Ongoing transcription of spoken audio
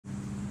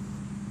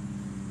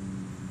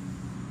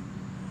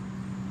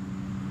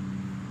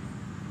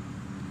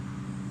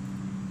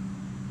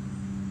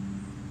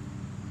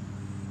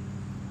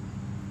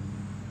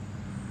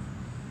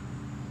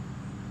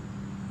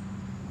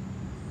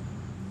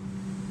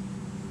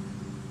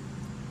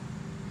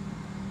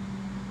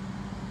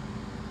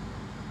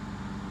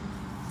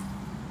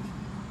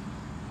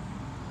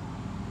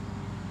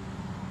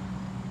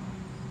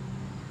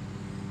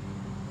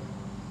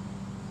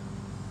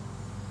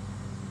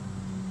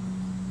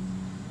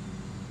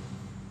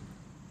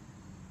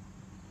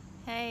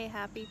Hey,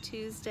 happy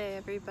Tuesday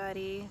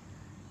everybody.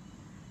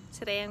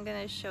 Today I'm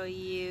going to show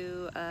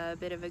you a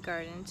bit of a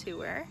garden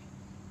tour.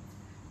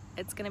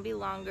 It's going to be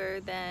longer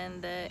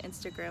than the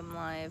Instagram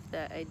live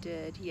that I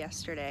did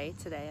yesterday.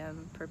 Today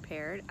I'm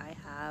prepared. I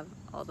have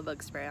all the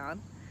bug spray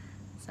on,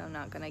 so I'm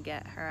not going to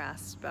get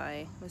harassed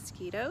by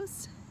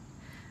mosquitoes.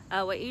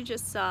 What you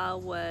just saw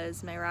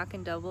was my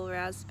Rockin' Double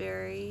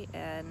raspberry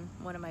and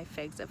one of my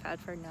figs I've had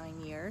for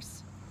 9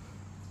 years.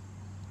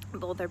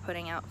 Both are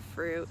putting out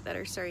fruit that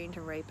are starting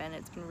to ripen.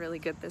 It's been really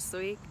good this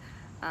week,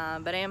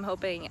 but I am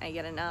hoping I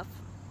get enough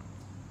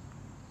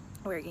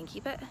where I can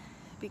keep it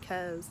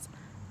because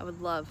I would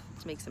love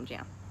to make some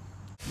jam.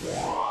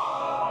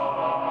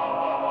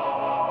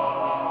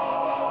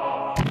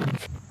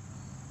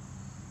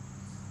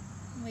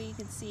 What you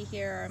can see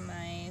here are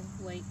my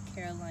White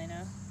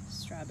Carolina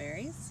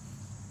strawberries,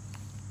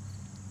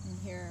 and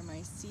here are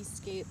my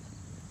Seascape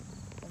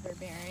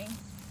overbearing.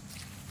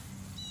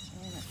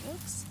 And it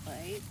looks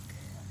like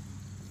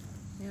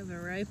we have a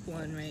ripe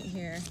one right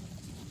here.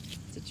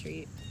 It's a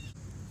treat.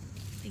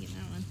 Look at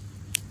that one.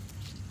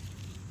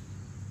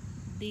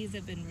 These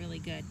have been really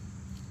good.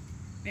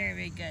 Very,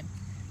 very good.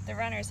 The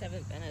runners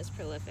haven't been as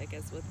prolific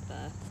as with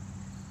the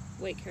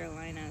White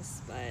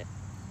Carolinas, but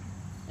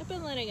I've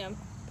been letting them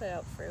put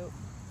out fruit.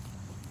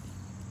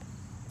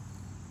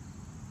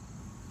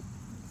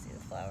 See the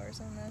flowers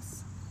on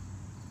this?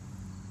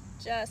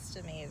 Just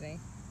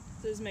amazing.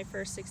 This is my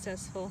first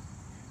successful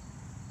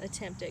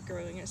attempt at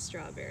growing a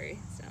strawberry,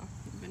 so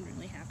I've been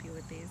really happy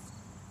with these.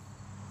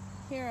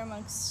 Here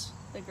amongst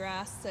the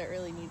grass that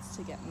really needs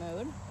to get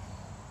mowed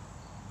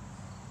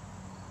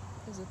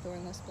is a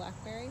thornless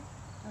blackberry.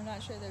 I'm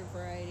not sure their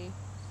variety.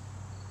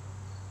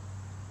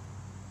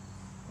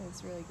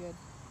 It's really good.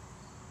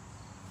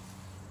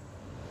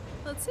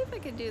 Let's see if I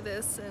can do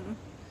this and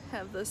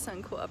have the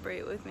sun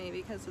cooperate with me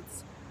because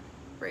it's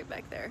right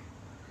back there.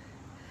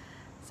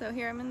 So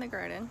here I'm in the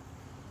garden.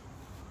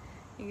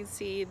 You can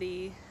see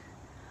the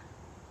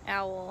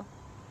owl,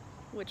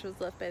 which was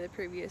left by the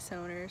previous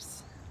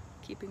owners,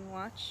 keeping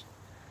watch.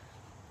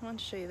 I want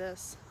to show you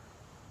this.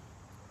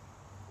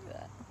 Look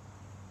at that.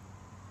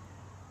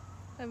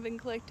 I've been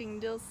collecting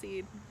dill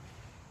seed,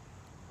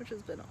 which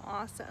has been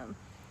awesome.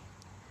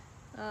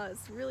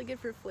 It's really good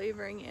for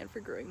flavoring and for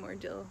growing more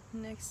dill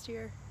next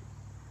year.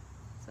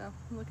 So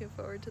I'm looking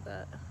forward to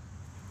that.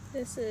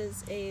 This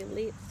is a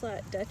late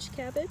flat Dutch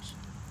cabbage.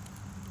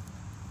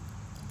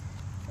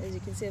 As you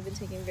can see, I've been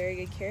taking very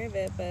good care of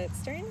it, but it's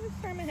starting to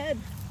farm ahead.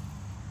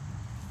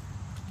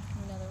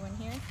 Another one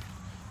here.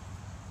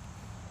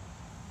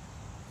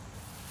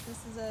 This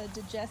is a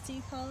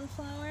DeJesse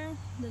cauliflower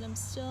that I'm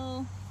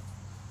still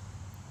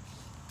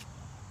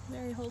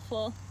very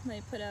hopeful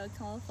might put out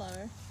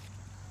cauliflower.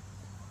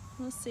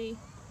 We'll see.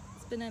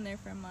 It's been in there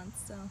for a month,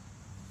 so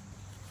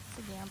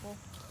it's a gamble.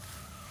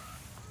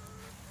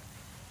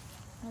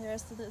 And the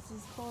rest of this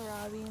is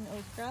kohlrabi and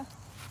okra.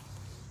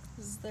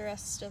 This is the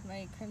rest of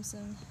my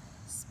crimson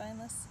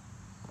spineless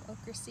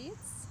okra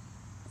seeds.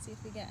 Let's see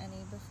if we get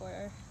any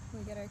before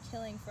we get our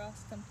killing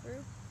frost come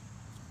through.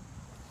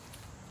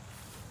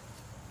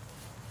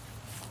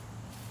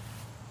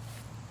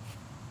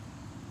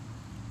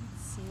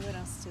 Let's see, what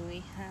else do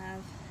we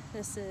have?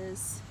 This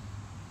is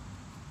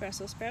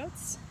Brussels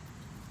sprouts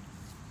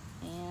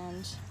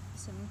and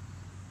some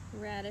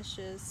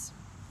radishes.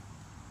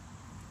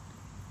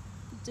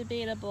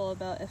 Debatable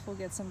about if we'll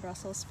get some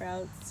Brussels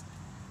sprouts.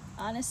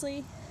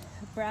 Honestly,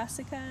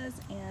 brassicas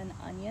and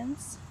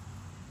onions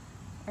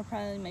are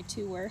probably my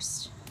two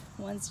worst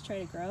ones to try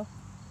to grow.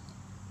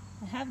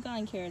 I have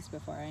gotten carrots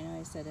before. I know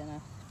I said in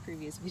a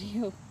previous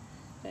video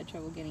I had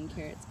trouble getting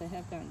carrots, but I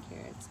have gotten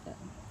carrots, but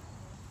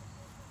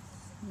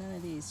none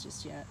of these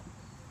just yet.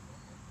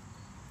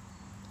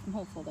 I'm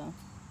hopeful though.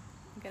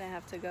 I'm gonna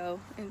have to go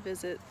and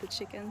visit the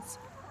chickens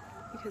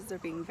because they're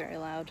being very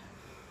loud.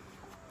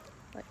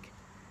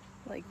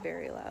 Like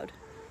very loud.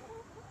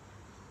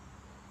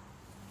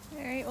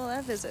 Alright, well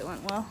that visit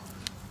went well.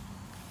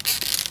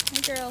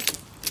 Hey girl.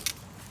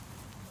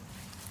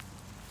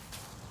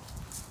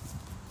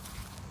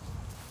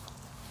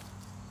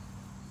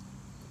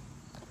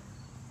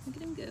 Look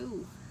at him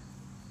go.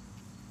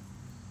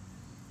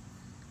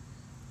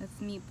 That's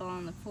Meatball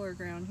in the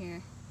foreground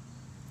here.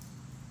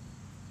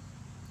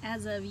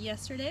 As of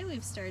yesterday,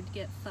 we've started to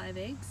get 5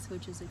 eggs,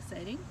 which is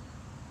exciting.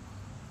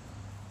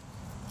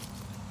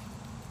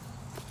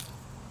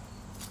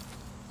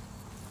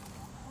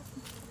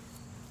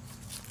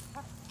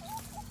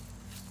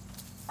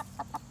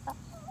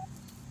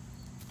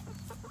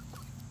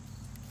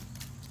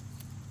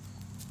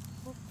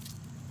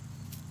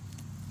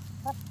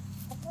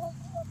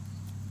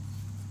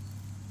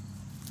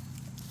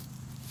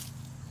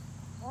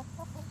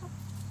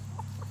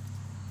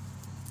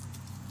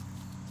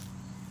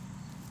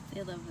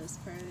 They love this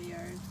part of the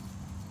yard.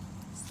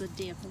 It's the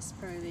dampest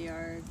part of the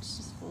yard. It's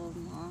just full of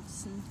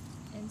moths and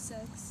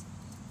insects.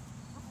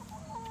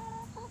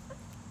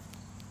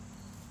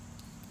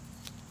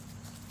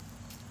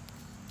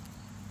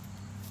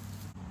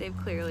 They've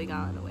clearly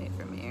gone away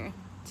from here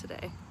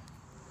today.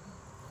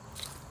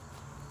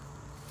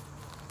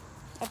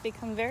 I've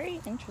become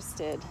very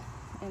interested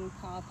in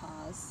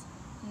pawpaws.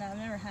 Now, I've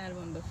never had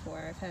one before.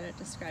 I've had it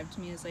described to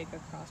me as like a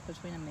cross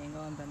between a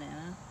mango and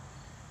banana.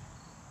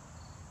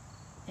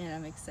 And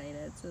I'm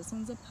excited. So this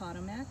one's a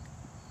Potomac,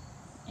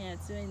 and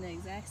it's doing the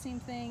exact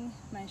same thing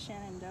my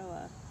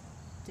Shenandoah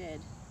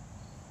did.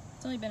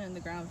 It's only been in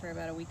the ground for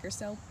about a week or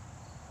so.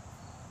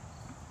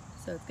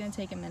 So it's gonna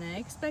take a minute. I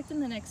expect in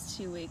the next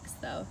 2 weeks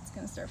though, it's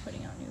gonna start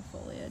putting out new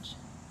foliage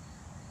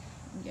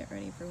and get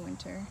ready for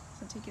winter.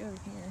 So I'll take you over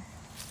here.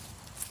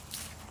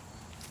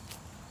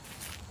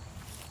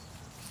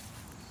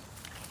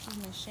 This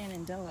is my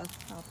Shenandoah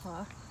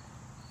pawpaw.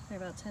 They're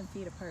about 10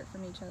 feet apart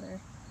from each other.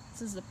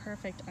 This is the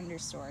perfect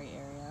understory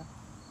area.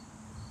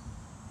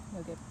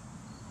 They'll get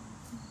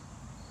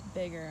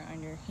bigger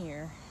under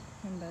here,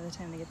 and by the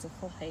time they get to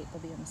full height,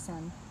 they'll be in the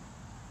sun.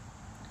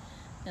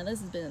 Now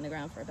this has been in the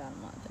ground for about a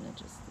month, and it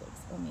just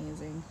looks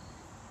amazing.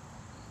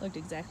 Looked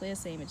exactly the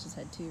same, it just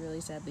had 2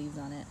 really sad leaves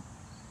on it.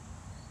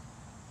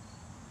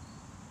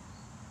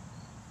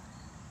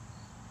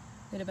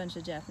 We had a bunch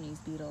of Japanese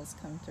beetles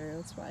come through,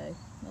 that's why it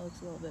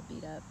looks a little bit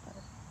beat up, but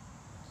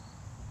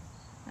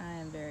I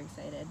am very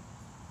excited.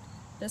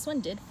 This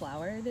one did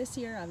flower this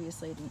year.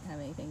 Obviously, it didn't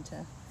have anything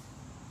to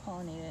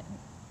pollinate it.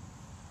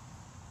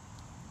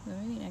 So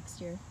maybe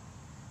next year.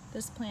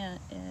 This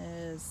plant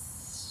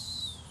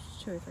is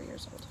 2 or 3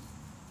 years old.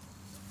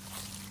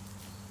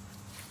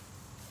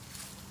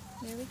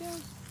 There we go.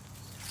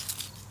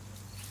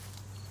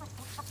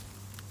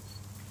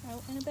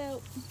 Out and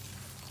about.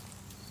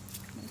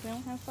 We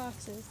don't have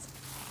foxes.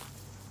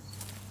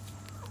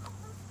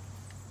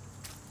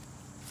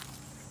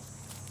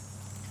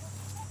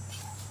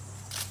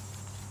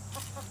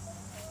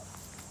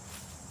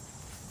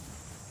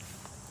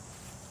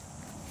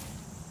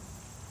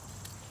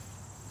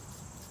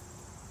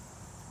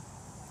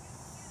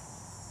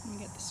 Let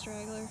me get the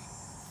straggler.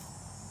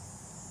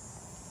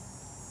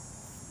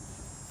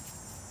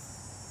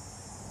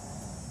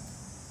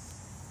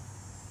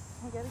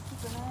 I gotta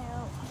keep an eye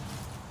out.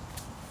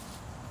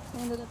 I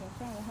ended up in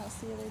front of the house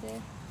the other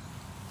day.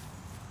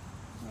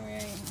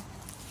 Alright.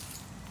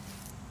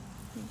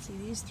 You can see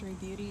these 3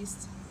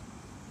 beauties.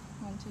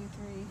 1, 2,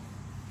 3.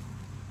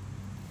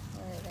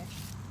 Where are they?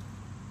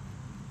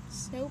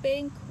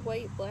 Snowbank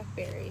white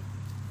blackberry.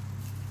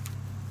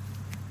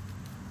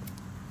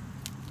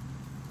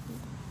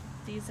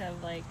 These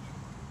have like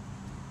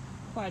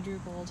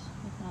quadrupled,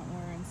 if not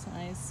more, in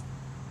size.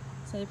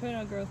 So they're putting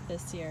on growth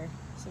this year,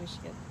 so we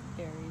should get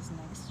berries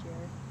next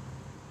year.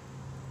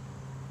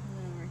 And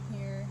then over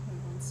here, we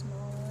have 1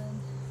 small one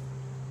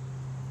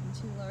and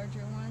 2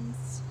 larger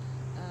ones.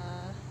 I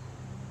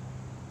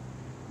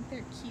think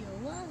they're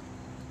Kiowa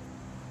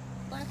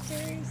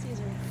blackberries. These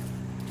are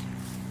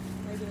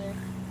regular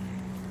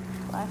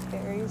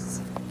blackberries.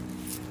 Is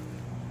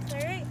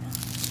that right?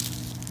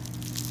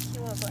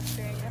 Kiowa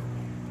blackberry, yeah.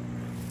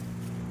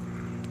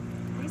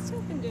 These 2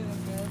 have been doing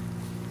good.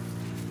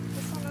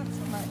 This one not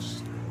so much.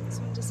 This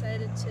one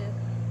decided to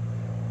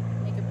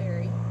make a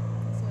berry.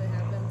 See what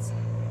happens.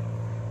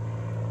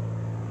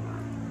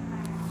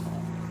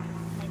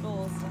 But my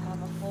goal is to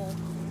have a full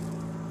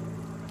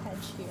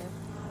hedge here.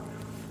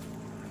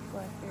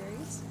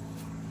 Blackberries.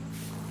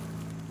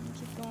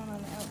 Keep going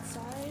on the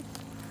outside.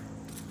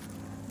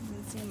 You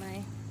can see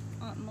my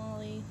Aunt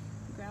Molly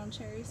ground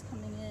cherries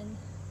coming in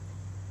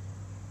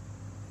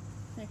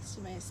next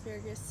to my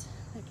asparagus.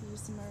 I could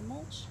use some more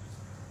mulch.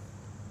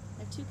 I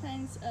have 2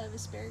 kinds of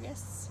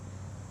asparagus.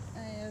 I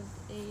have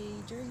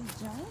a Jersey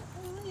Giant,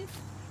 I believe.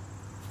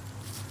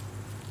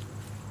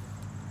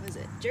 What is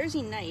it?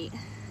 Jersey Night.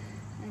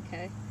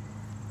 Okay.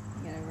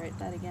 I gotta write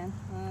that again.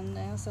 And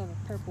I also have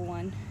a purple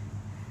one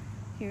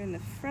here in the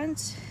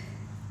front.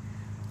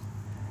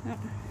 Oh.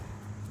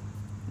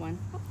 1.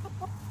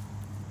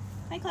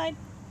 Hi, Clyde.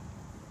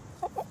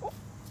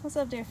 What's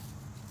up, dear?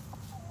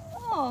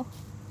 Oh.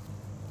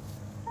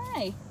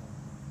 Hi.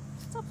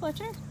 What's up,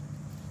 Fletcher?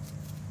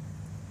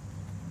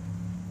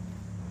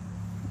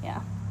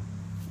 Yeah.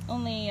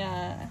 Only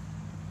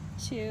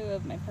 2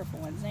 of my purple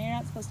ones. Now, you're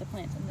not supposed to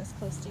plant them this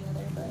close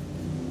together, but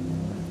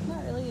I'm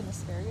not really an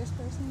asparagus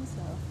person,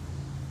 so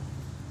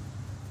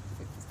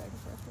take this back and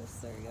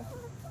forth. There we go.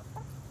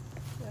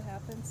 See what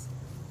happens.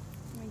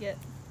 Let me get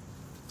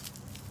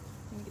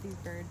these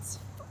birds.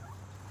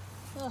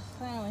 Oh,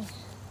 finally.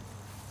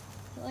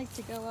 I like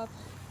to go up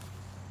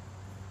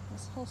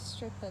this whole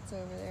strip that's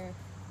over there.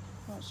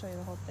 I won't show you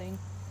the whole thing.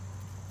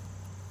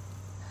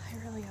 I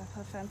really gotta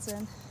put a fence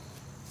in.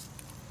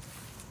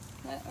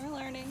 But we're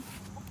learning.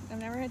 I've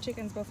never had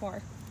chickens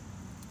before.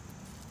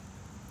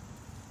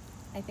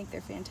 I think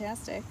they're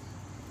fantastic.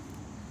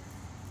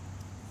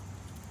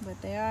 But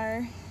they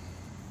are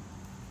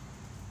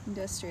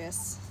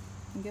industrious.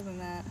 I'll give them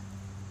that.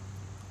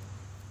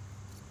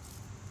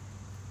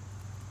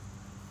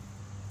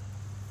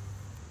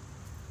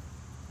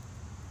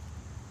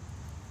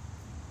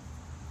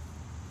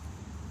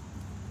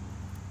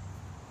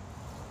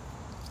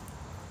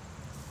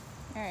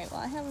 Alright,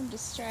 well, I have them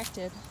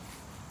distracted.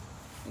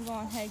 I'm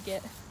going ahead and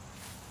get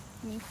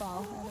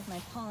Meatball out of my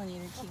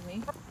pollinator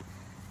kiwi.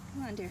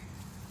 Come on, dear.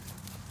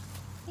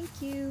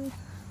 Thank you.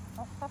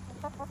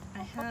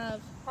 I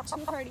have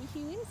two hardy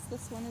hueys.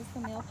 This one is the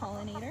male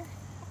pollinator.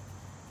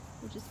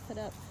 We just put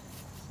up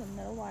some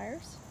metal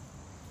wires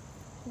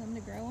for them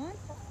to grow on.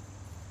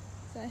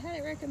 So I had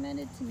it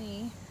recommended to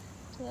me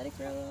to let it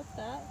grow off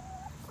that,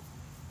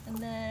 and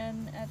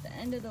then at the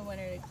end of the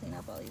winter to clean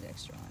up all these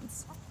extra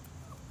ones.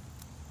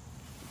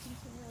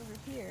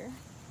 Over here,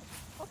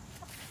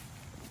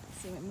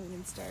 see my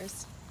moving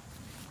stars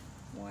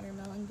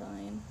watermelon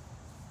vine.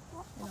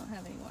 I don't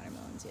have any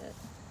watermelons yet.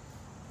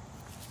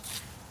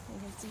 You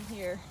can see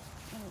here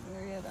an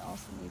area that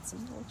also needs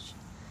some mulch.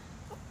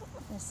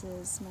 This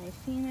is my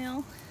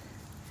female.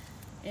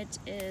 It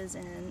is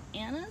an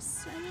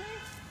anise, I believe.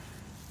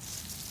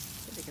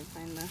 See if I can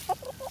find the,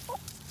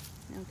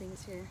 I don't think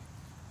it's here.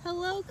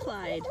 Hello,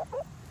 Clyde.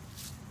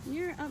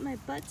 You're up my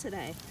butt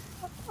today.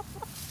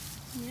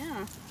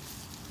 Yeah.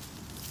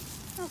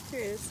 Oh,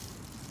 here it is.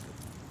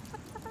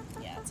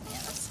 Yeah, it's an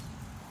anise.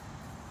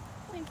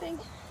 Same thing.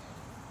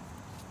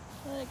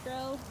 Let it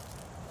grow.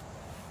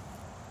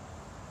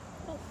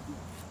 Oh.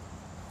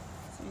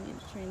 So I need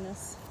to train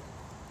this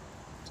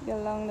to get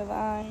along the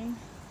vine.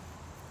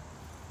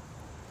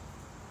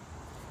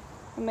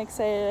 I'm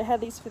excited. I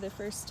had these for the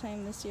first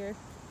time this year.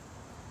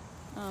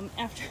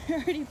 After I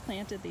already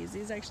planted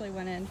these actually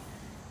went in.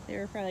 They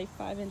were probably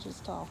 5 inches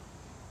tall.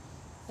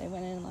 They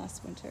went in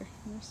last winter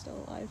and they're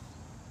still alive.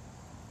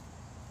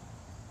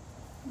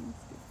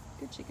 That's good.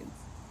 Good chickens.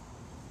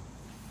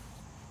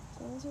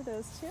 So those are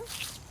those two.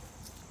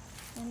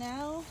 And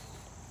now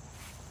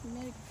we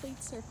made a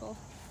complete circle.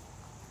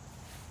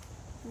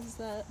 This is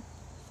that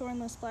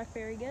thornless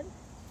blackberry good.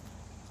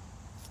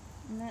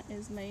 And that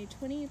is my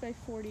 20 by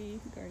 40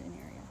 garden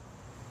area.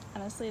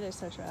 Honestly, they're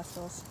such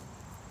rascals.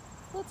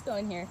 Let's go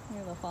in here.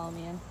 Maybe they'll follow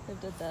me in. They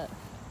did that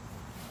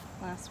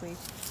last week.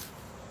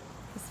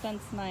 This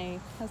fence my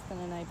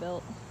husband and I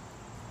built.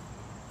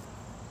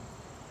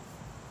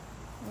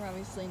 We're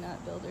obviously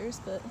not builders,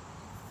 but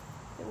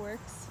it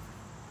works.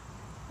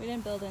 We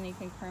didn't build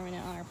anything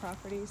permanent on our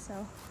property,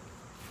 so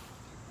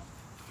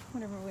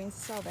whenever we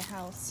sell the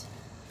house,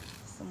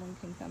 someone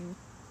can come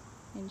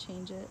and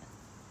change it.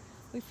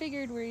 We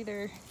figured we're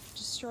either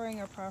destroying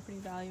our property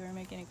value or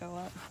making it go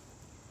up,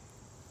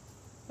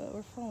 but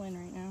we're full in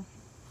right now.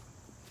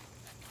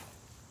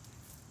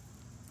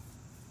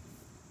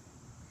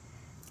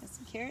 Got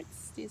some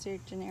carrots. These are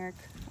generic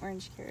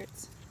orange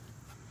carrots.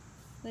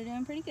 They're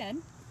doing pretty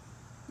good.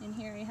 In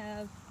here I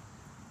have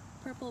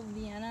purple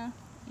Vienna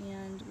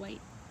and white,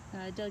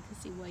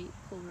 delicacy white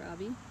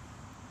kohlrabi. You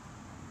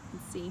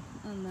can see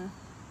on the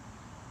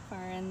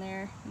far end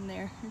there, and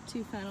there are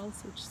 2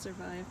 petals which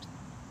survived.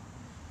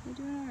 They're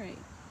doing alright.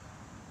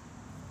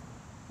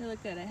 They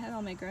look good. I had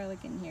all my garlic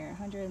in here,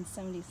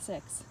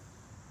 176.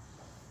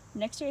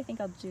 Next year I think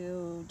I'll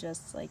do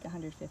just like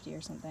 150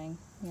 or something,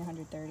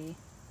 130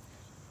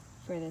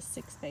 for this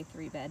 6 by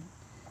 3 bed.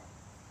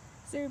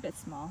 So they're a bit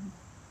small.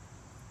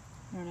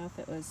 I don't know if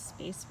it was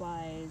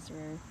space-wise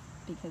or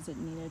because it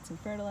needed some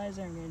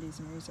fertilizer. I'm going to do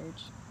some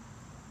research.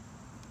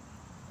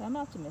 But I'm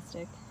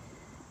optimistic.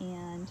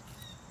 And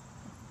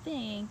I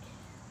think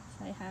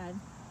I had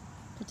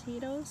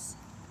potatoes.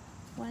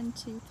 1,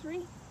 2,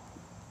 3.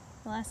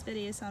 The last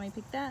video you saw me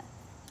pick that.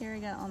 Here I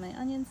got all my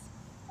onions.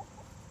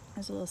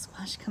 There's a little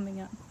squash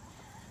coming up.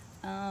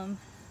 I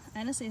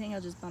honestly think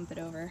I'll just bump it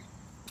over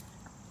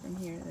from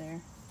here to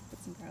there.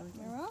 Put some garlic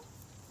in. Well,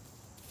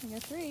 I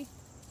got 3.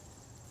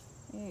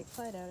 I gotta get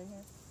Clyde out of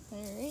here.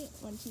 Alright,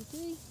 1, 2,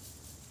 3.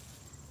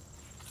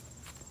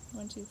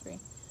 1, 2, 3.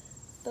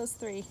 Those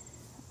 3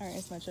 aren't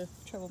as much of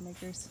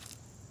troublemakers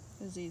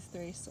as these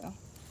 3, so I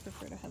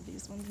prefer to have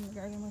these ones in the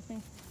garden with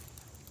me.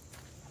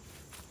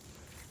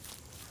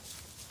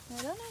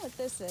 I don't know what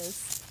this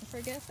is. I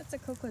forget if it's a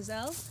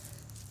coquozel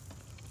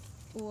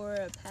or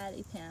a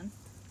patty pan.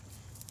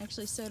 I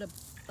actually sowed a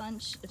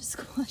bunch of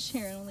squash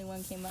here and only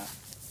one came up.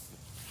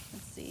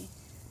 Let's see.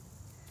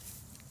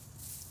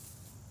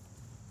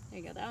 There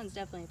you go. That one's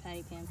definitely a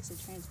patty pan because I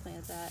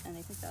transplanted that and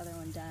I think the other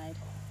one died.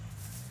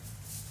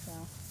 So,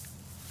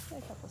 got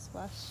a couple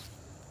squash.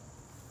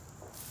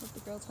 Let the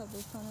girls have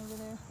their fun over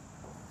there.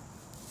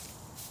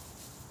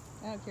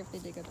 I don't care if they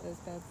dig up those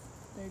beds.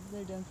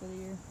 They're done for the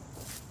year.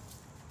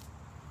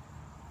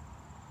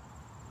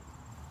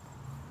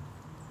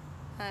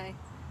 Hi,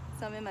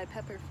 so I'm in my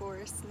pepper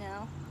forest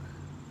now.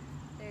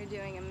 They're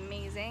doing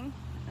amazing.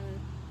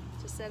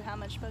 Just said how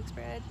much bug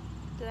spread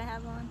did I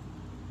have on?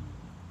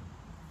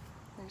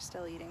 They're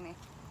still eating me.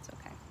 It's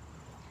okay.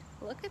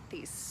 Look at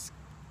these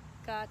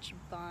Scotch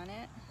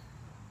bonnet.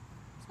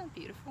 Isn't that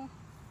beautiful?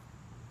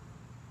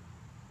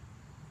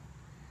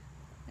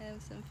 I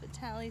have some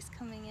Vitalis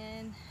coming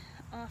in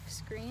off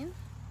screen.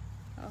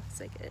 Oh,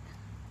 looks like it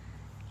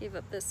gave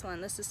up this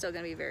one. This is still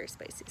going to be very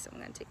spicy, so I'm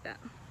going to take that.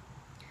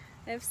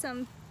 I have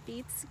some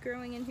beets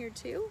growing in here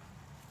too,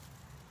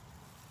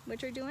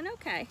 which are doing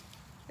okay.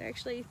 They're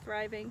actually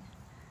thriving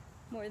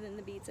more than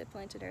the beets I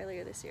planted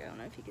earlier this year. I don't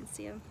know if you can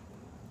see them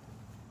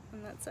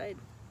on that side.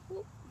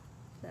 Whoop,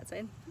 that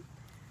side.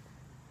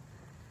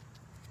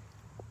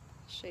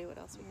 Show you what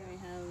else we got. We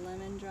have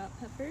lemon drop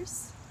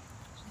peppers.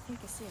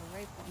 think I see a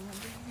ripe one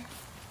under here.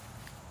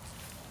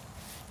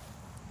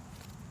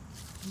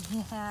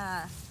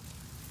 Yeah.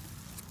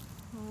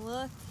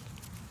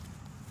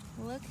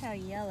 Look how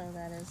yellow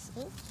that is.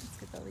 Oh, let's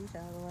get the leaf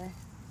out of the way.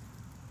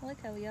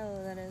 Look how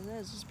yellow that is. That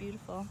is just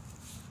beautiful.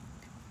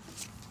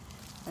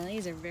 And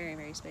these are very,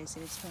 very spicy.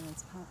 Just put them in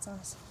some hot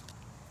sauce.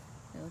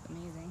 They look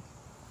amazing.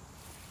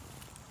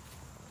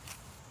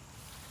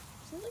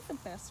 I feel like the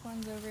best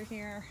ones over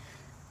here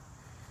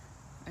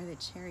are the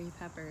cherry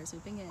peppers.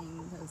 We've been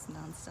getting those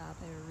nonstop.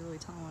 I have a really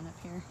tall one up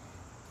here.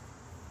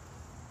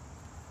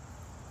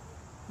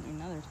 And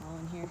another tall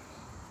one here.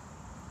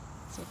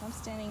 So if I'm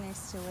standing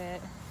next to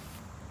it,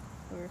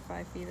 over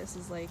 5 feet, this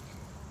is like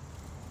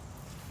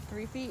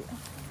 3 feet.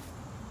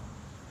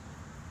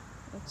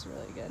 Looks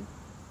really good.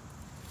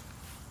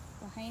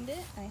 Behind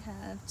it, I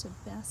have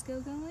Tabasco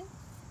going.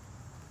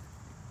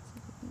 See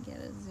if we can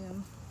get a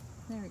zoom.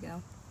 There we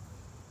go.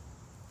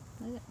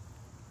 Look at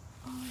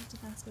all the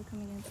Tabasco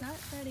coming in. It's not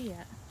ready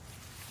yet.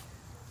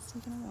 It's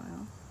taking a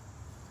while.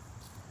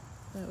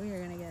 But we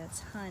are gonna get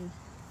a ton.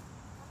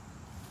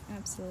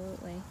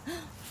 Absolutely.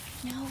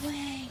 No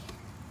way!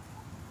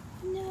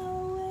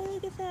 No way,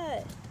 look at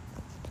that!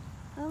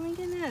 Oh my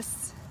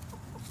goodness!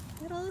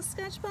 Look at all the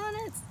Scotch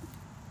bonnets!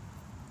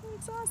 That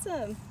looks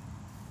awesome!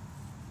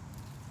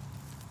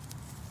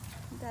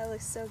 That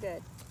looks so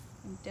good.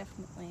 I'm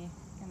definitely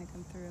gonna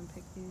come through and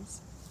pick these.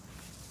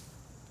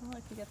 Oh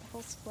look, we got the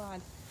whole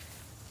squad.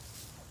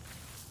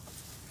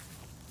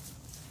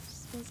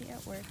 Just busy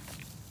at work.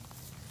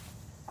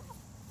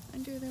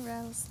 Under the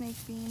rattlesnake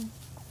bean.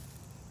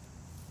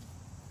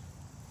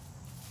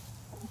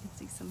 You can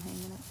see some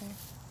hanging up there.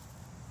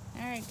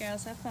 Alright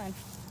girls, have fun.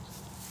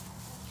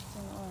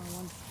 Don't all in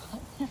one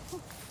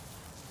spot.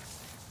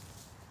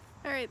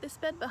 Alright, this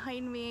bed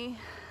behind me,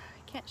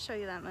 I can't show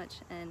you that much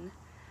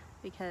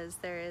because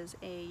there is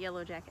a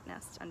yellow jacket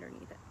nest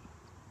underneath it.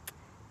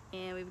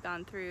 And we've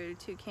gone through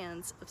 2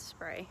 cans of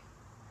spray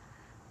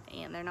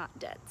and they're not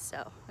dead,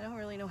 so I don't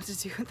really know what to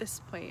do at this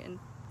point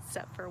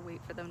except for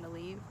wait for them to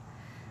leave.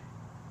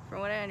 From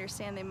what I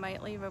understand, they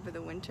might leave over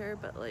the winter,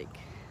 but like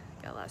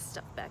got a lot of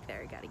stuff back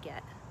there I gotta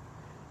get,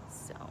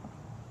 so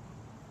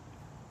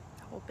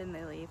hoping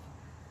they leave.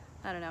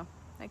 I don't know,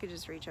 I could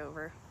just reach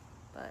over,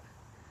 but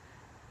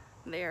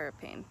they are a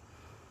pain.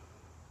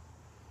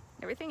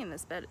 Everything in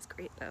this bed is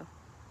great though.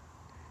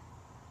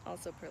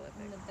 Also prolific.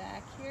 In the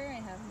back here I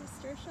have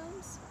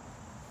nasturtiums,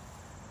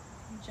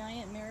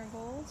 giant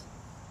marigold,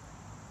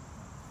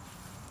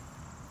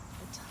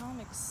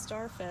 atomic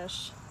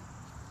starfish,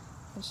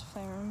 which if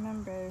I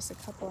remember there's a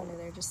couple under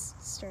there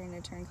just starting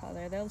to turn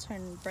color. They'll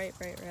turn bright,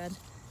 bright red.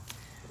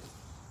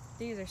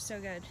 These are so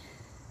good.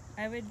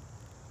 I'd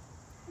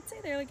say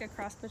they're like a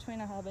cross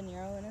between a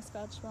habanero and a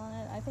Scotch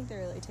bonnet. I think they're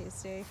really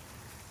tasty.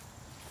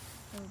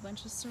 I have a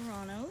bunch of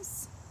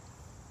serranos.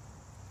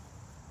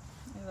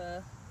 I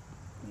have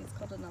I think it's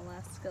called an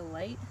Alaska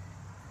Light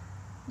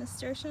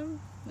nasturtium,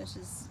 which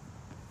is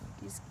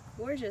these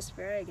gorgeous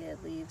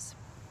variegated leaves.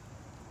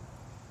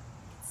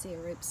 See a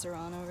ripe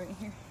serrano right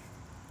here.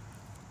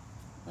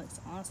 Looks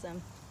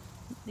awesome.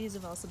 These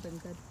have also been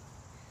good.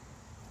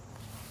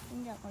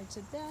 We got more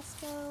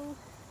Tabasco.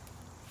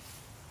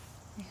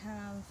 I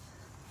have,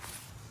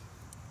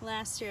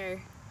 last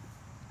year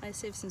I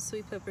saved some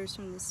sweet peppers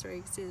from the store.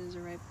 You can see there's a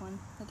ripe one,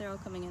 but they're all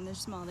coming in. They're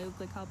small, they look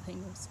like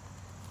jalapenos,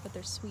 but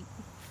they're sweet.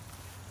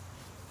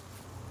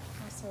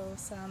 Also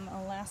some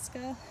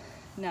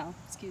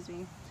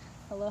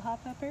Aloha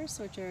peppers,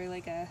 which are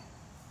like a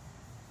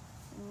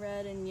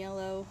red and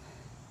yellow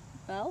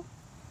bell.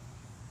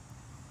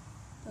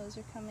 Those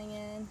are coming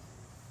in.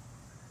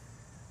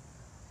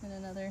 And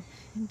another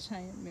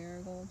giant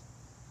marigold.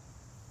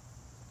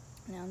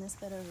 Now in this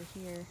bed over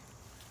here,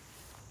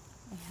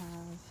 I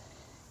have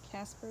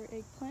Casper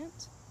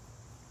eggplant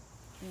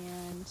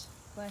and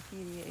Black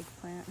Beauty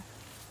eggplant.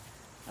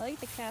 I like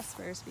the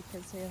Caspers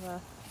because they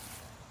have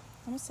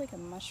almost like a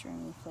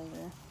mushroomy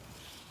flavor.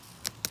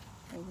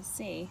 You can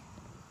see,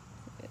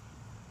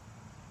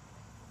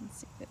 let's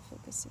see if it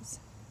focuses.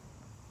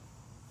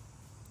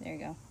 There you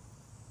go.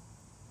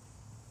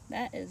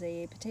 That is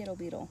a potato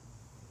beetle.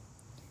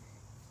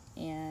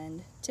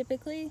 And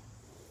typically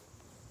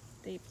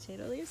they eat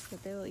potato leaves,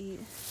 but they will eat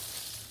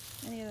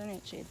any other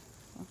nightshade.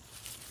 Well,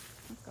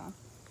 it's gone.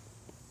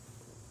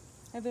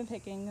 I've been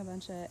picking a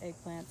bunch of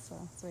eggplants, so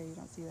that's why you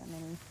don't see that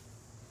many.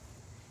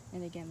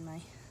 And again, my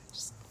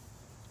just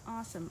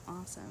awesome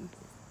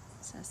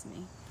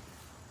sesame.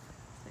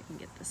 If I can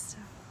get this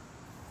stuff.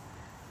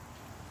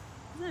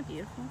 Isn't that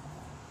beautiful?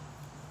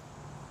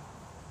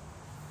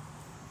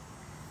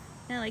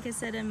 Yeah, like I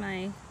said in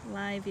my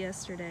live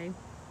yesterday,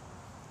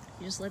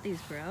 you just let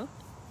these grow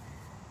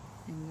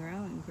and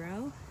grow and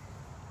grow,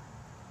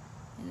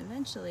 and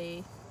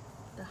eventually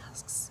the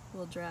husks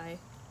will dry,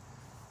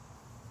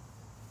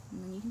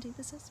 and then you can take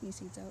the sesame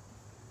seeds out.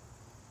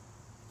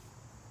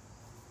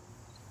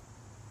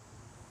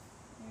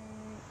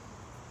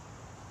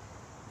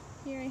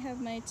 Here I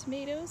have my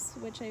tomatoes,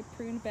 which I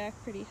pruned back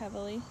pretty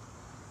heavily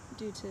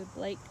due to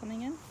blight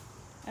coming in.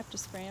 I have to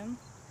spray them,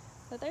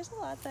 but there's a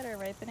lot that are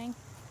ripening.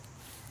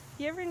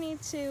 you ever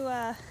need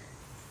to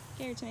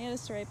get your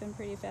tomatoes to ripen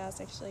pretty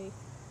fast, actually,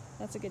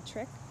 that's a good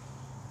trick.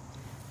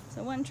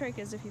 So one trick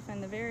is if you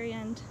find the very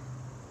end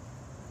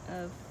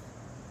of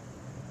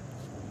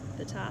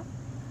the top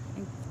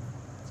and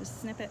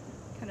just snip it,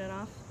 cut it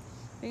off.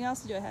 But you can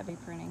also do a heavy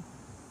pruning,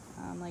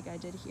 like I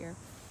did here,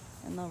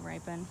 and they'll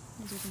ripen,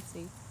 as you can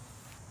see.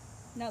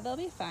 No, they'll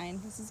be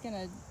fine. This is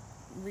gonna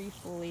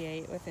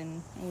refoliate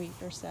within a week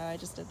or so. I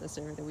just did this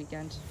over the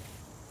weekend,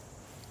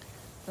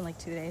 in like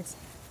 2 days.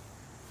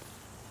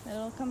 But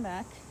it'll come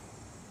back.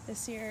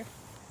 This year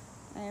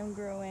I am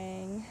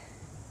growing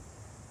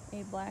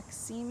a black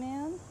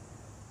seaman,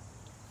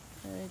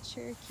 a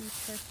Cherokee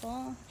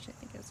purple, which I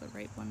think is a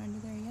ripe one under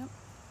there, yep.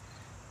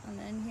 And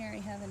then here I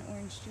have an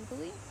orange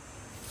jubilee.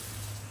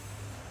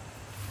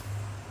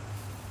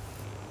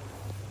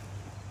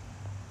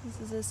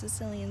 This is a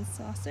Sicilian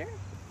saucer.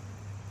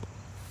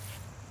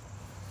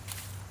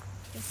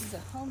 This is a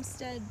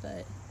homestead,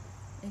 but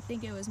I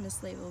think it was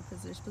mislabeled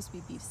because they're supposed to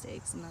be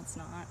beefsteaks, and that's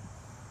not.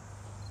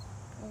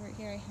 Over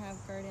here I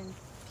have garden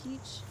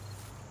peach.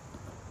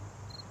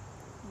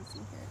 You can see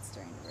here it's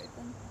starting to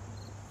ripen.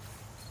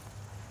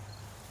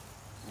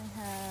 I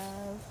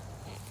have,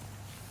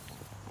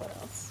 what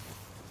else?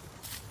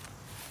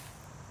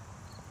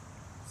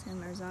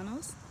 San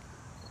Marzanos.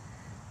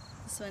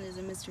 This one is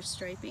a Mr.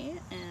 Stripey,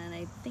 and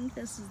I think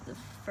this is the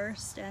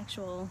first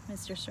actual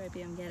Mr.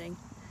 Stripey I'm getting.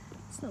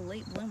 It's a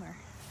late bloomer.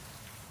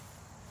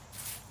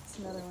 It's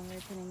another one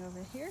ripening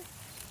over here.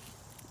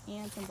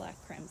 And some black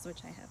crims,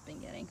 which I have been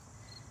getting.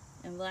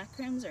 And black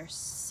crims are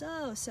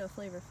so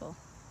flavorful.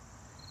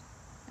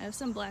 I have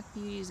some black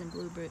beauties and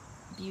blue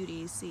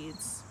beauty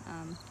seeds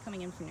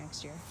coming in for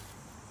next year,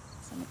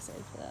 so I'm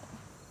excited for that.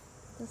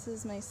 This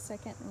is my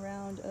second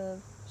round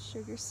of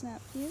sugar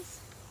snap peas.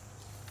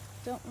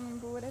 Don't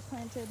remember what I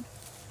planted.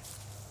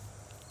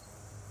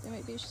 They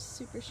might be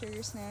super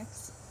sugar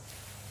snacks.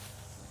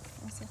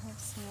 I also have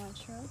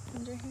cilantro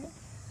under here.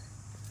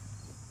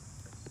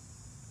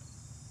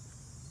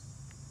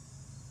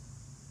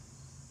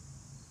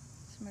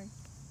 Some more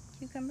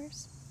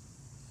cucumbers.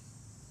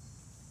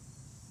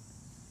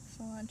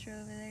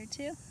 Cilantro over there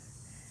too.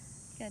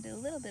 Gotta do a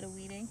little bit of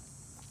weeding.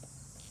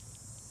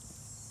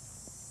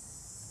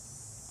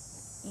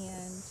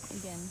 And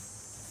again,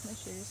 my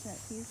sugar snap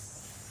peas,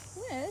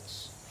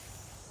 which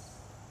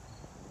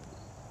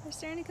are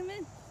starting to come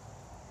in.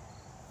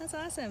 That's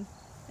awesome.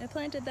 I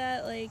planted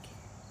that like,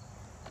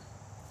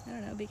 I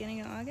don't know,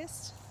 beginning of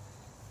August.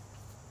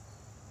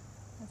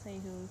 I'll tell you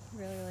who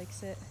really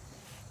likes it.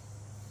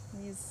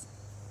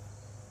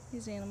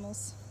 These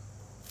animals.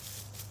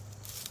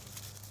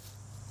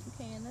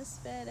 Okay, in this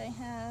bed I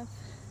have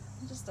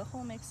just a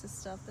whole mix of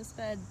stuff. This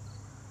bed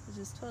is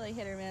just totally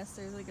hit or miss.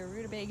 There's like a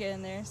rutabaga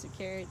in there, some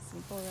carrots,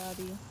 some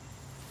kohlrabi.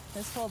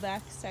 This whole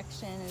back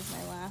section is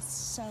my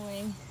last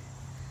sowing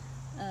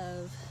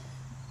of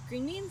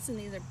green beans, and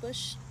these are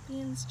bush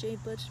beans,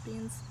 jade bush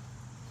beans,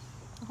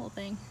 the whole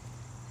thing.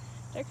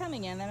 They're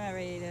coming in. They're not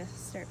ready to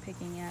start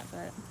picking yet,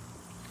 but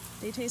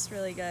they taste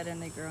really good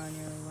and they grow in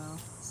really well,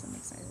 so I'm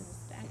excited. This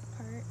back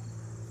part,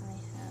 I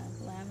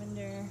have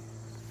lavender,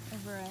 a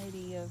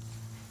variety of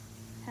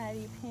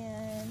patty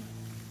pan,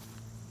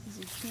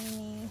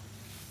 zucchini,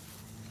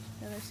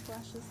 other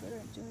squashes that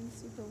aren't doing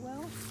super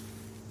well.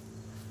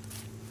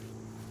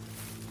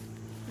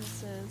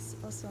 This is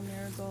also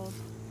marigold.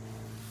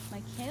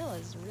 My kale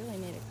has really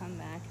made a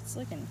comeback. It's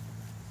looking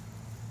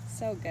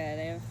so good.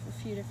 I have a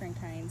few different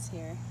kinds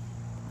here.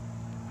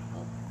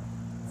 Oh,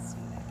 let's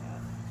zoom back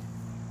out.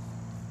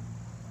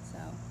 So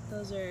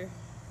those are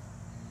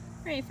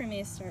ready for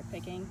me to start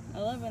picking. I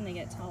love when they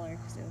get taller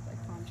because they look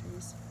like palm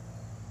trees.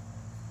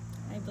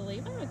 I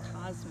believe I have a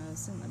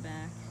cosmos in the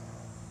back.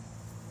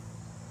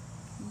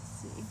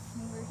 Let's see.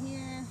 Over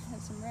here, I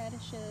have some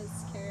radishes,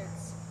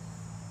 carrots,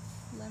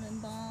 lemon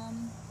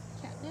balm,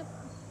 catnip.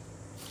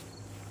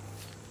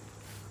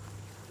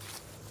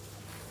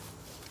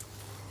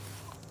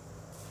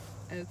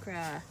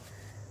 Okra.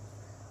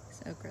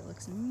 This okra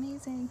looks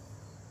amazing.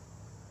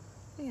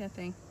 Look at that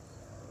thing.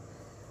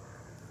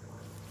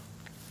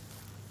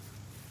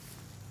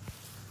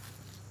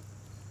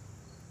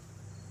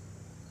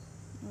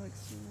 It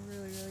looks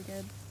really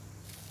good.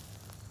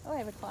 Oh, I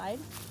have a Clyde.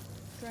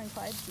 Growing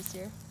Clydes this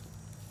year.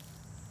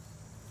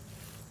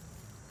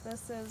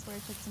 This is where I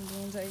took some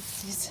beans. I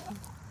see some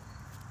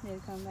need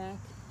to come back.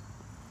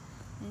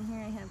 And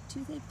here I have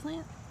toothache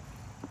plant.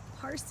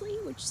 Parsley,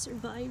 which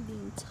survived the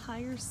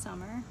entire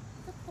summer.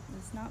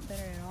 It's not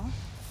bitter at all.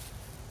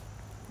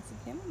 It's a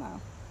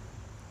chamomile.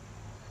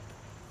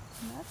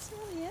 And that's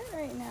really it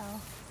right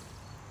now.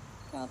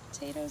 Got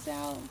potatoes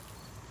out.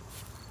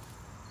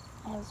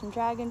 I have some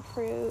dragon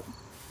fruit,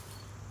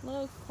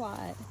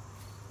 loquat,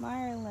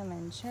 Meyer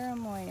lemon,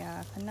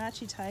 cherimoya,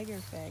 Panache tiger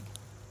fig,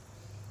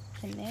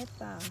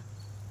 Canepa,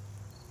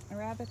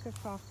 Arabica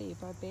coffee,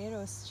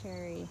 Barbados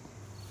cherry.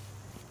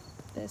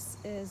 This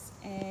is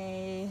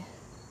a,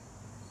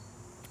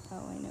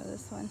 oh, I know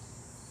this one.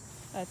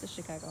 Oh, it's a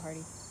Chicago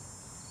Hardy.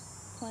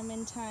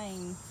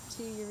 Clementine,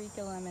 2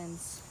 Eureka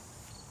lemons,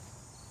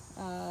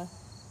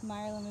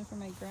 Meyer lemon for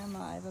my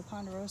grandma. I have a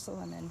Ponderosa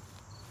lemon,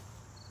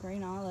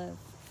 green olive.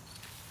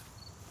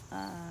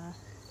 I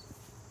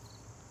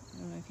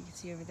don't know if you can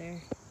see over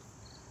there.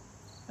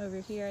 Over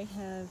here I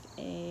have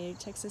a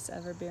Texas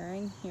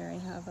Everbearing. Here I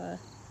have a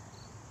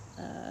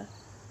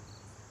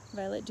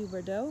Violet du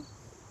Bordeaux,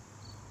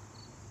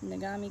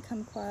 Nagami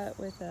Kumquat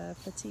with a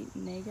Petite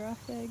Negre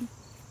fig,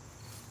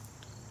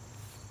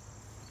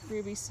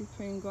 Ruby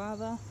Supreme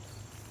Guava,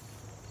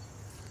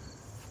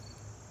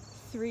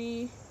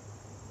 3,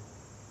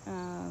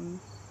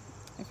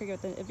 I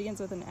forget what it begins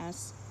with an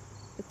S,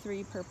 the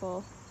 3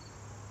 purple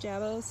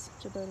Jabos,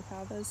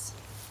 Jaboticabas,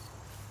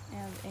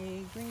 and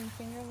a green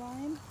finger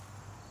lime.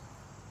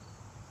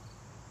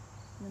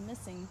 I'm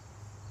missing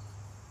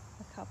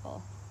a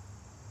couple.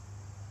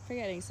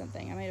 Forgetting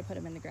something. I might have put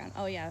them in the ground.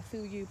 Oh yeah,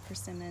 Fuyu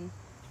persimmon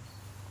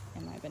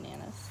and my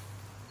bananas.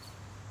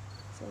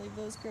 So I'll leave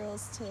those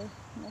girls to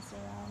mess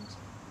around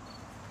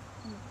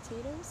in the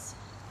potatoes.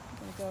 I'm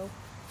gonna go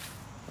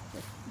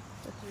with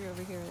the 3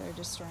 over here that are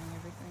destroying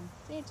everything.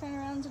 See, turn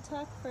around to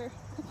talk for a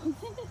couple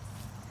minutes.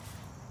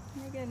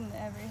 They're getting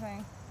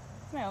everything.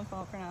 It's my own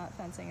fault for not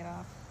fencing it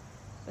off.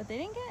 But they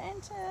didn't get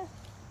into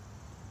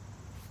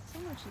so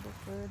much of the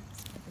food.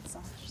 Let's see if I can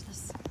salvage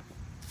this.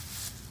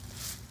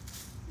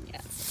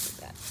 Yeah,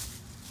 it's like that.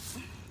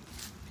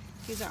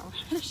 These are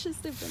radishes.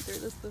 They've been through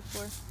this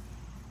before.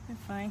 They're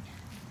fine.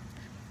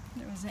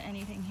 There wasn't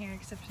anything here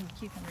except some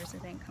cucumbers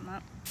that didn't come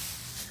up.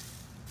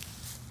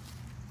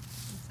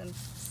 And some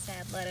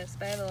sad lettuce,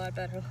 but I have a lot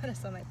better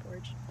lettuce on my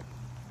porch.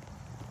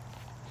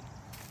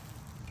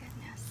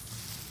 Goodness.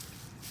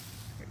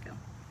 Here we go.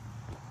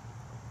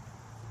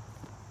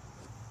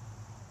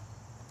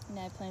 And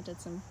I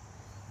planted some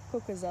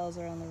cocozelles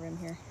around the rim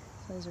here.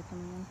 So those are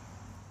coming in.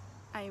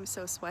 I am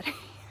so sweaty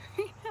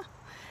right now.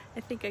 I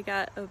think I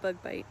got a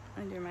bug bite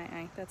under my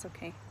eye. That's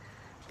okay.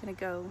 I'm gonna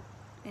go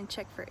and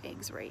check for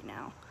eggs right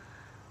now.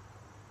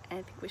 And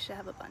I think we should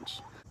have a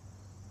bunch.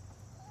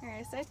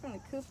 Alright, aside from the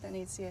coop that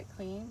needs to get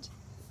cleaned,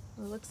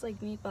 it looks like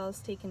Meatball's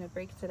taking a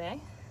break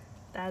today.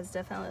 That is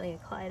definitely a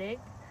Clyde egg.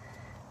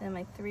 And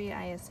my 3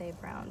 ISA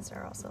browns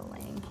are also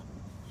laying.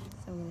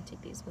 So I'm gonna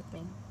take these with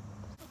me.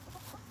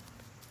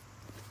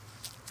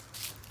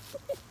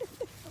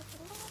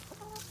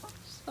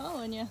 Just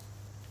following you.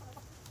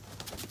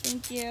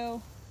 Thank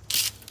you.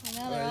 And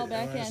now they're all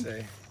back in.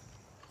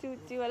 Do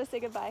you want to say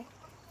goodbye?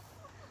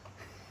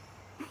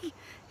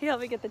 He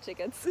helped me get the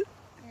chickens.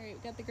 Alright,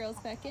 we got the girls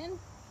back in.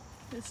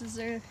 This is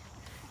their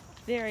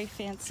very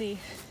fancy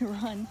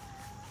run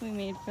we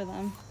made for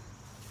them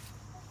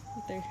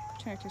with their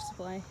Tractor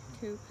Supply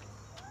coop.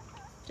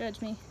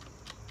 Judge me.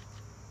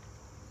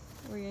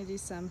 We're gonna do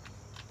some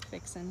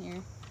fixing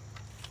here.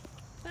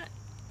 But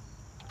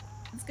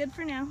it's good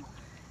for now.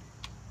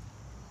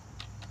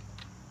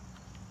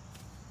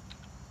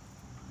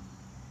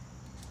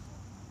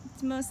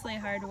 It's mostly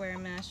hardware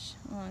mesh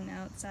along the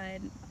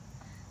outside,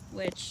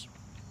 which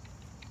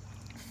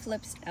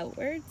flips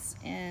outwards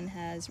and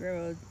has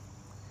railroad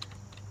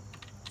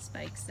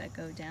spikes that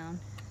go down,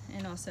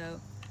 and also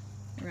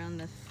around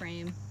the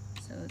frame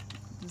so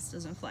this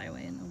doesn't fly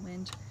away in the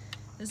wind.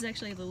 This is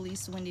actually the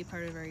least windy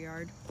part of our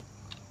yard.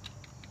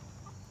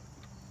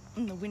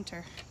 In the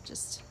winter,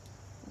 just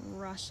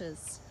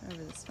rushes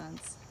over this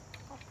fence.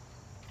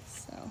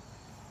 So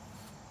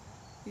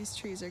these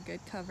trees are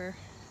good cover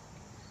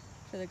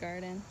for the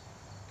garden,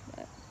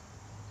 but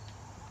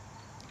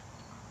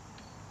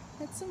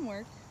it's some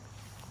work.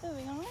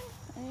 Moving on,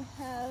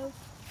 I have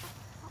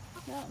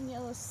mountain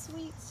yellow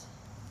sweet,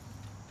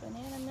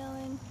 banana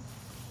melon,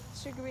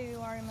 sugar baby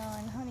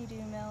watermelon,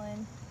 honeydew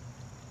melon,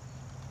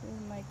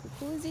 and my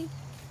kukuzi.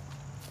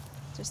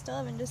 Just still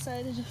haven't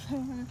decided if I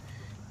want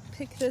to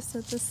pick this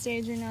at this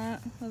stage or not,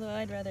 although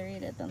I'd rather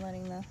eat it than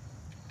letting the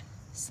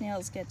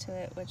snails get to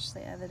it, which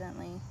they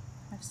evidently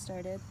have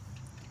started.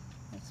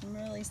 There's some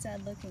really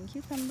sad looking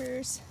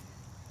cucumbers,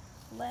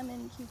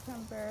 lemon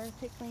cucumber,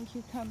 pickling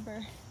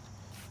cucumber,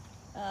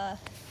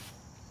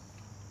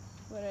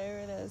 whatever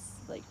it is,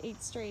 like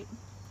 8 straight,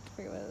 I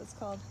forget what it's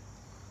called.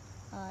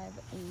 I have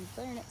a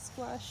butternut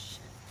squash.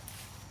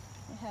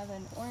 I have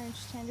an orange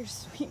tender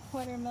sweet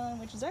watermelon,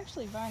 which is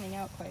actually vining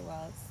out quite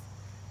well. It's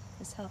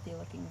this healthy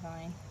looking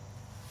vine.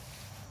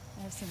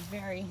 I have some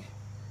very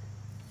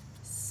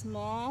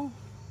small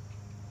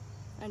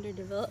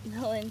underdeveloped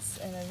melons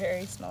and a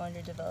very small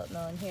underdeveloped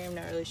melon here. I'm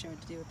not really sure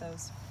what to do with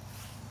those.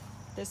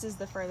 This is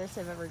the furthest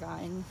I've ever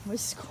gotten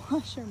with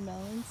squash or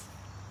melons.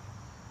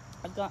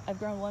 I've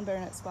grown 1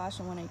 butternut squash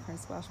and 1 acorn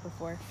squash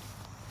before,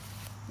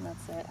 and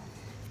that's it.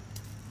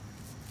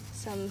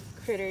 Some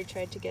critter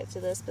tried to get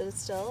to this, but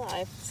it's still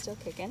alive, still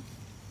kicking,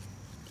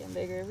 getting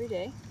bigger every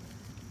day.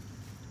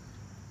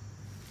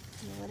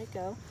 Let it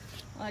go.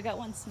 Well, I got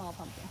 1 small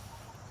pumpkin.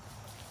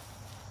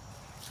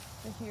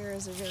 But here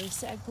is a really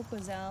sad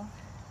cocozelle.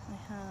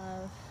 I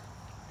have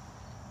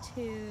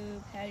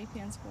 2 patty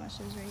pan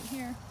squashes right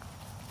here.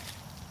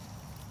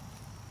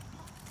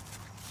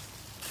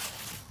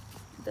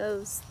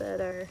 Those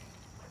that are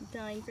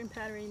dying from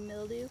powdery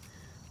mildew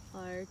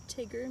are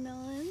Tigger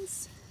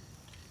melons.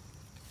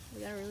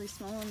 We got a really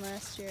small one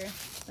last year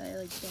that I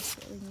like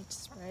desperately need to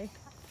spray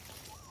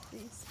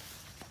these.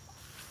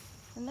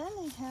 And then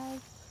I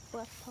have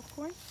black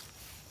popcorn,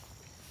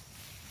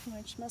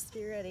 which must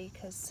be ready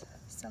because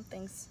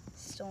something's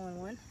stolen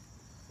one.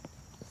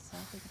 So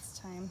I think it's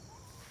time.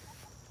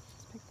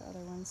 Let's pick the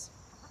other ones.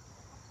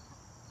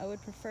 I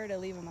would prefer to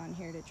leave them on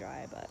here to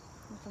dry, but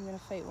if I'm gonna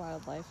fight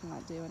wildlife, I'm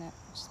not doing it.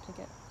 I'll just pick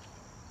it.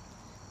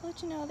 I'll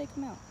let you know how they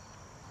come out.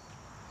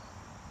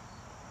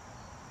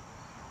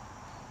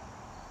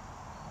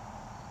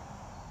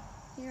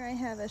 Here I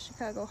have a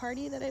Chicago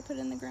Hardy that I put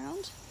in the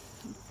ground.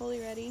 I'm fully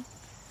ready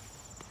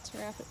to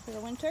wrap it for the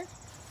winter.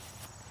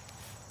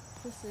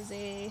 This is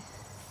a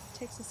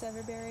Texas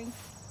Everbearing.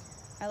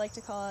 I like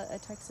to call it a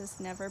Texas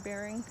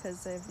Never-Bearing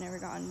because I've never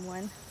gotten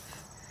one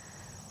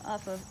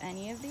off of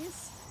any of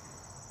these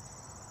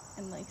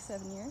in like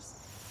 7 years.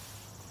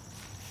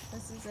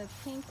 This is a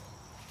pink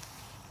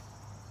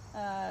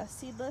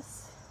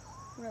seedless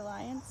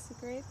Reliance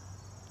grape.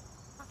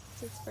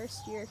 It's its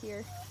first year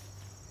here.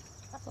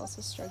 It's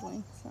also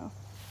struggling, so I'm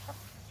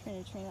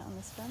trying to train it on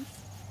this fence.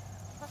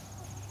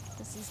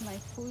 This is my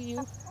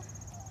Fuyu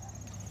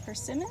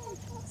persimmon,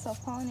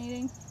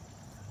 self-pollinating,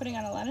 putting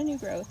on a lot of new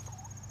growth.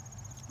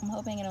 I'm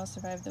hoping it'll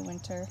survive the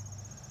winter.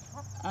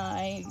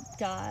 I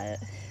got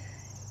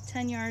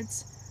 10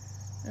 yards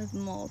of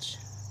mulch,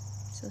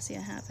 so we'll see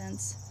what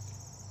happens.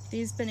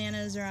 These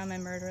bananas are on my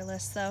murder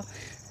list though.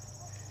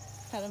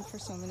 Had them for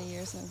so many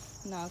years and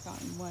I've not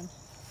gotten one.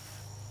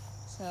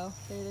 So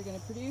they're either gonna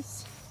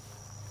produce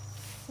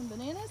some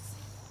bananas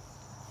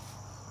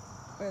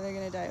or they're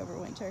gonna die over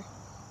winter.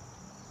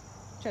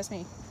 Trust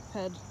me, I've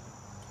had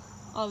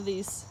all of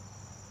these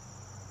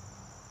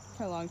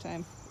for a long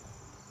time.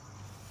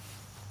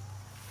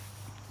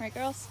 Right,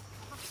 girls?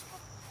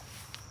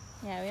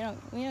 Yeah,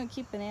 we don't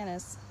keep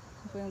bananas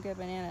if we don't get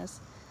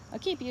bananas. I'll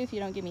keep you if you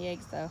don't give me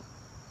eggs though.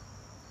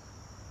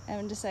 I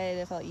haven't decided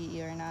if I'll eat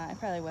you or not. I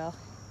probably will.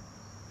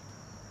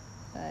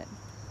 But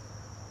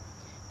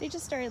they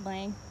just started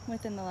laying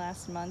within the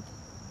last month.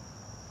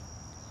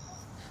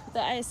 The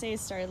ISAs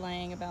started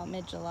laying about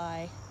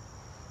mid-July,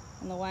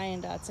 and the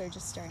Wyandottes are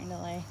just starting to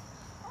lay.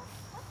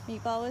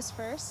 Meatball was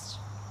first,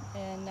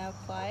 and now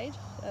Clyde,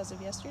 as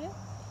of yesterday,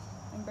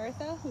 and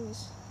Bertha,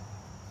 who's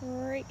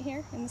right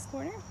here in this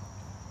corner.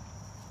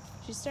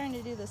 She's starting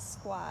to do the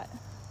squat,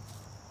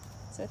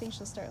 so I think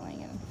she'll start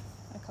laying in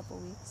a couple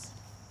weeks.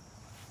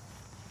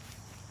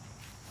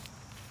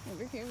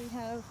 Over here we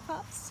have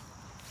hops.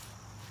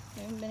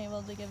 We haven't been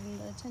able to give them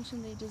the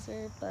attention they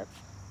deserve, but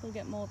they'll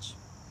get mulch.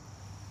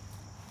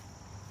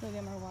 They'll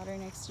get more water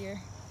next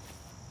year.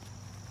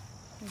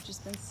 We've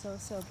just been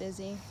so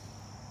busy.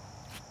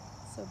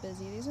 So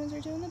busy. These ones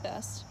are doing the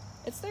best.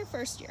 It's their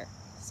first year,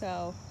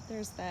 so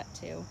there's that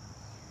too.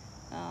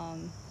 I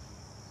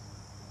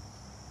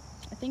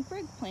think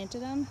Greg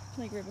planted them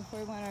like right before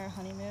we went on our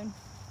honeymoon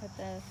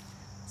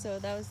so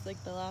that was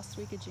like the last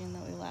week of June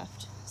that we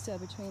left. So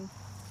between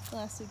the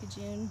last week of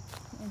June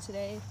and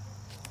today,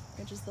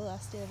 which is the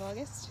last day of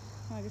August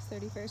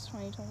 31st,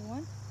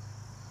 2021,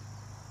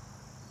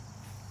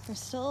 they're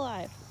still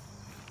alive.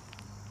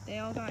 They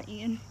all got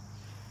eaten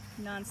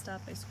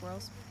non-stop by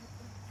squirrels.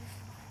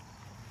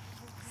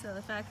 So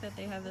the fact that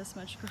they have this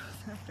much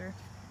growth after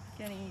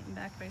getting eaten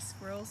back by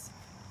squirrels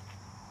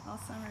all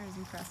summer is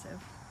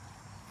impressive.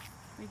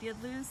 We did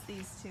lose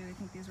these two. I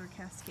think these were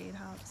Cascade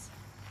hops.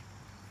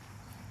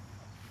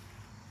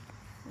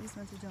 These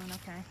ones are doing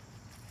okay.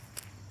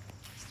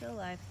 Still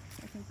alive.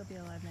 I think they'll be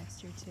alive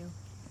next year too.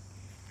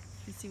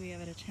 You can see we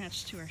have it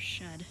attached to our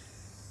shed.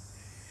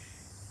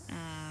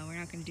 We're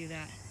not going to do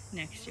that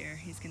next year.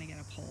 He's going to get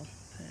a pole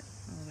put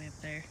all the way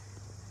up there.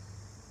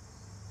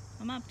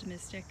 I'm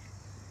optimistic. I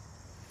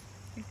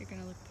think they're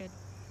going to look good.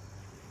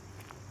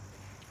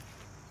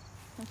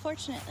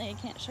 Unfortunately, I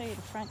can't show you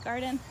the front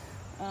garden.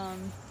 So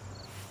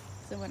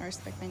I want to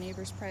respect my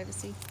neighbor's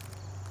privacy.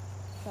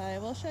 But I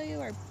will show you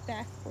our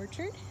back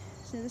orchard.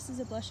 So this is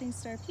a Blushing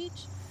Star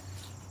peach.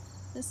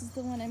 This is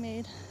the one I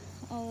made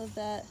all of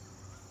that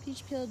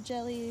peach peel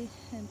jelly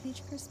and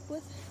peach crisp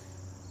with.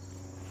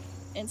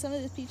 And some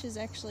of the peaches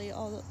actually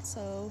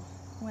also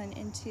went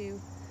into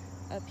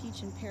a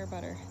peach and pear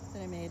butter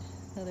that I made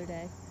the other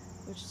day,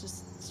 which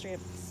just straight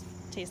up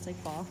tastes like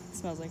fall. It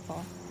smells like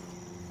fall.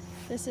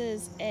 This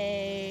is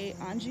a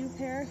Anjou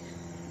pear.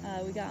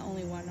 We got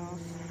only one off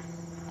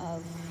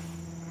of.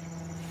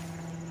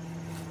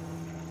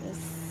 This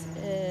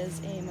is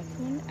a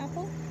Macoun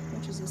apple,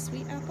 which is a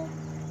sweet apple.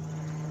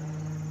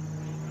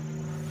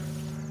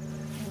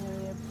 And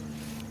we have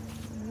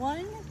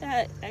one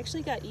that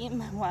actually got eaten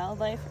by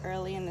wildlife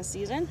early in the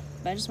season,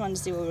 but I just wanted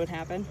to see what would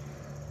happen.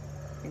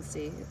 You can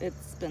see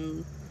it's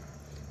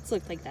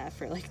looked like that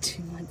for like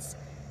 2 months,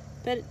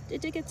 but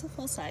it did get to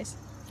full size.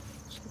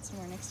 Should get some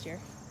more next year.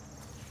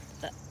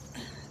 The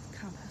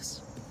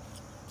compost.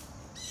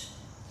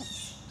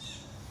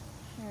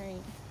 All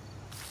right,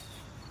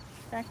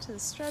 back to the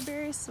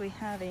strawberries. So we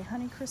have a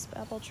Honeycrisp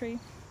apple tree.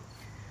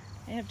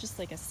 They have just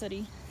like a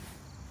sooty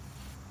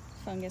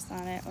fungus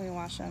on it. When we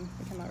wash them,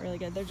 they come out really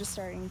good. They're just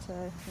starting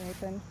to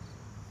ripen.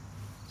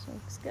 So it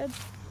looks good.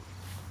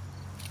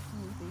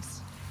 And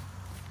these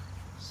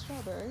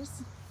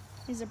strawberries.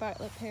 These are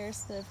Bartlett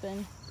pears that I've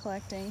been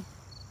collecting.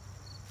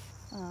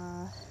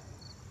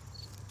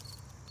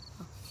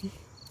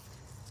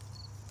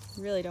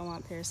 Really don't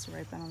want pears to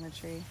ripen on the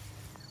tree,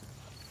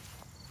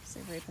 because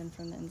they ripen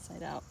from the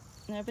inside out.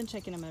 And I've been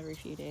checking them every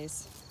few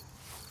days.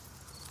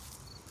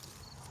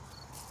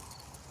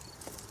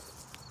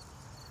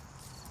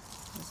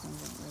 This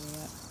one's not ready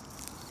yet.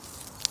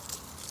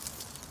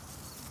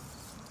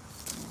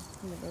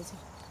 Yeah, give those a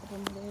couple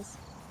more days.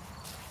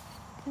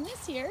 And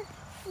this here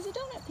is a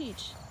donut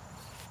peach,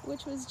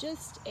 which was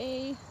just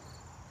a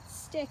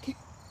stick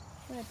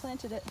when I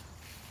planted it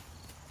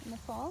in the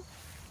fall.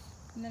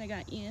 And then it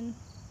got eaten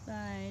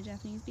by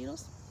Japanese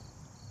beetles.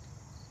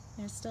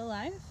 And it's still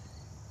alive.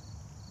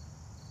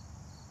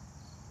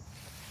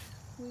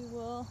 We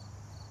will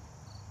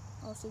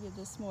also give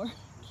this more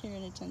care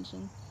and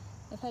attention.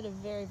 I've had a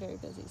very, very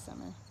busy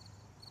summer.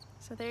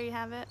 So there you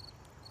have it.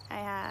 I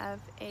have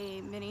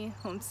a mini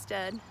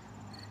homestead.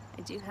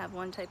 I do have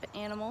one type of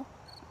animal.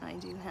 I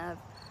do have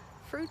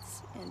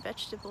fruits and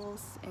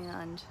vegetables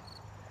and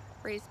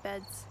raised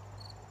beds.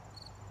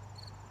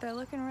 They're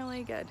looking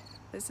really good.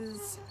 This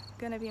is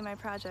gonna be my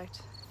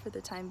project for the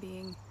time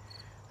being.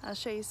 I'll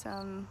show you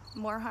some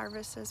more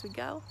harvests as we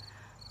go,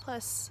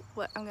 plus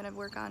what I'm gonna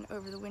work on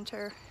over the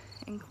winter,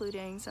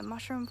 including some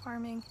mushroom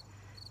farming,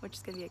 which is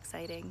gonna be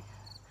exciting.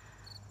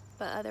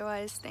 But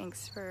otherwise,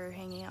 thanks for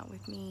hanging out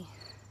with me,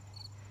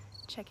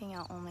 checking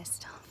out all my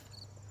stuff.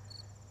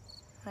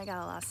 And I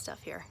got a lot of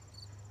stuff here.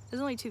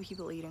 There's only 2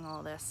 people eating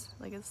all this.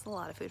 Like, it's a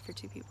lot of food for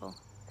 2 people.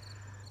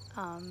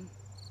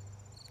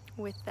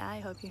 With that, I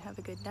hope you have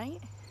a good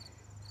night.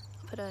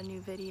 I'll put a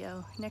new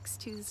video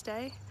next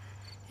Tuesday.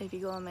 If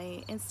you go on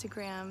my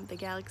Instagram, The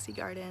Galaxy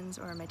Gardens,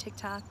 or my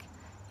TikTok,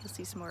 you'll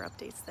see some more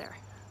updates there.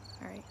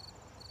 All right,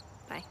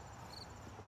 bye.